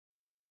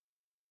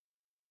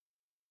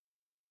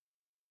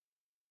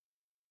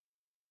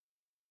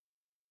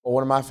Well,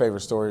 one of my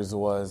favorite stories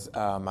was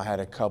I had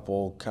a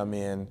couple come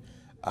in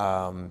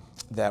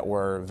that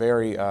were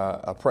very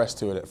oppressed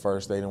to it at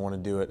first. They didn't want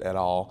to do it at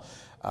all.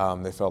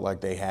 They felt like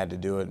they had to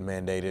do it and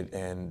mandate it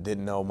and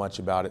didn't know much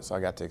about it, so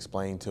I got to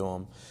explain to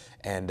them.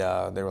 And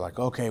they were like,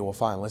 okay, well,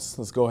 fine,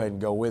 let's go ahead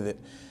and go with it.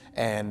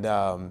 And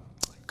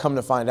come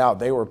to find out,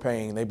 they were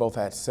paying, they both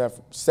had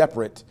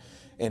separate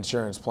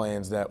insurance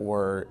plans that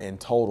were in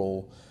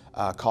total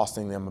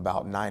costing them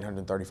about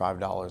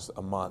 $935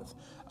 a month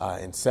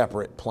in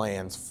separate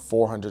plans,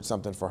 400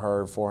 something for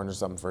her, 400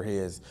 something for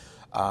his.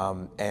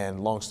 And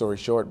long story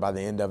short, by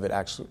the end of it,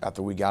 actually,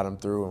 after we got them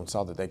through and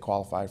saw that they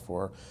qualified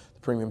for the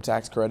premium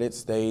tax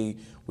credits,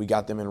 we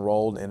got them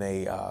enrolled in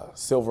a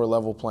silver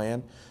level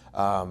plan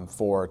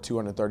for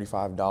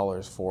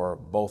 $235 for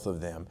both of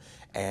them.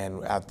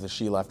 And after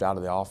she left out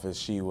of the office,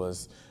 she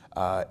was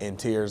in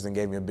tears and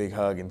gave me a big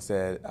hug and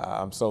said,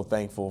 I'm so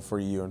thankful for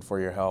you and for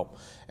your help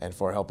and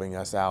for helping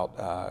us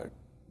out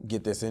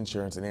get this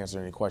insurance and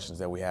answer any questions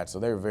that we had. So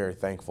they were very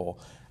thankful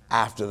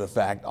after the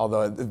fact,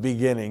 although at the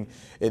beginning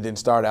it didn't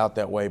start out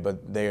that way,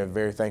 but they are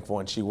very thankful.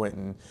 And she went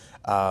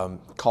and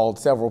called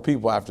several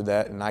people after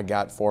that, and I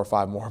got 4 or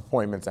 5 more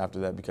appointments after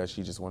that because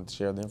she just wanted to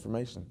share the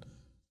information.